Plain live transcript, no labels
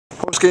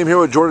Postgame here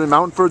with Jordan and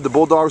Mountford. The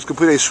Bulldogs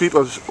complete a sweep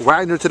of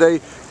Wagner today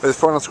with a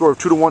final score of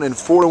 2-1 and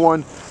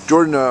 4-1.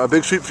 Jordan, a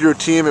big sweep for your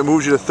team. It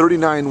moves you to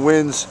 39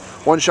 wins,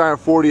 one shy of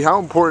 40. How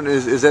important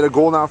is that a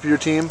goal now for your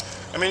team?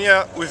 I mean,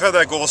 yeah, we've had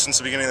that goal since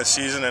the beginning of the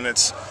season, and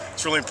it's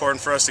really important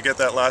for us to get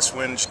that last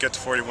win, just get to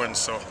 40 wins.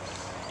 So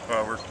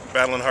we're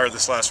battling hard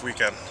this last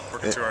weekend,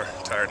 working through our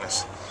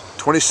tiredness.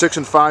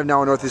 26-5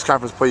 now in Northeast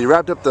Conference play. You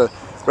wrapped up the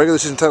regular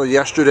season title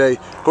yesterday.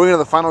 Going into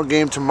the final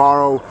game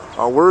tomorrow,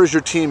 where is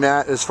your team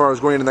at as far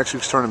as going into next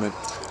week's tournament?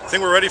 I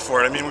think we're ready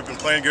for it. I mean, we've been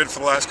playing good for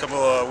the last couple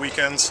of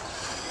weekends.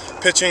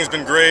 Pitching's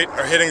been great.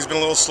 Our hitting's been a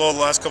little slow the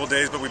last couple of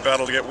days, but we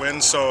battled to get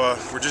wins. So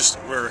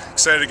we're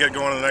excited to get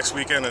going the next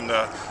weekend, and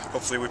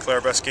hopefully we play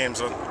our best games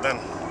then.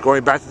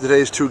 Going back to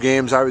today's two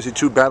games, obviously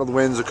two battled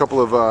wins, a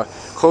couple of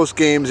close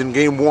games. In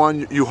game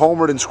one, you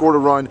homered and scored a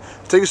run.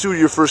 Take us through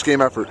your first game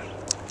effort.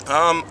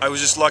 I was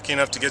just lucky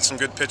enough to get some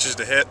good pitches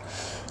to hit.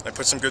 I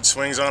put some good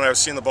swings on it. I was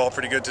seeing the ball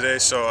pretty good today,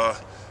 so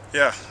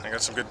yeah, I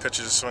got some good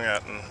pitches to swing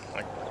at, and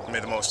I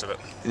made the most of it.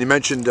 And you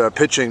mentioned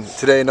pitching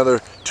today. Another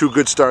two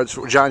good starts.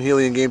 John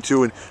Healy in game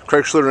two and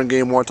Craig Schlitter in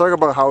game one. Talk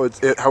about how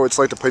it's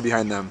like to play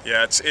behind them.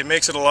 Yeah, it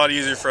makes it a lot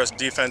easier for us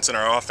defense and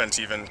our offense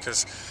even,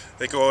 because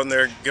they go out in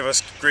there, give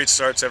us great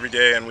starts every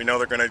day, and we know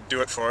they're going to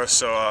do it for us.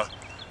 So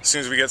as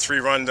soon as we get 3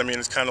 runs, I mean,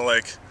 it's kind of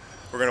like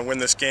we're going to win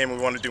this game. We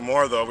want to do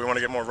more, though. We want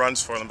to get more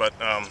runs for them, but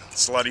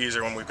it's a lot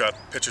easier when we've got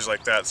pitchers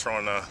like that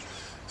throwing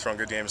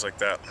good games like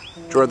that.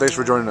 Jordan, thanks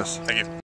for joining us. Thank you.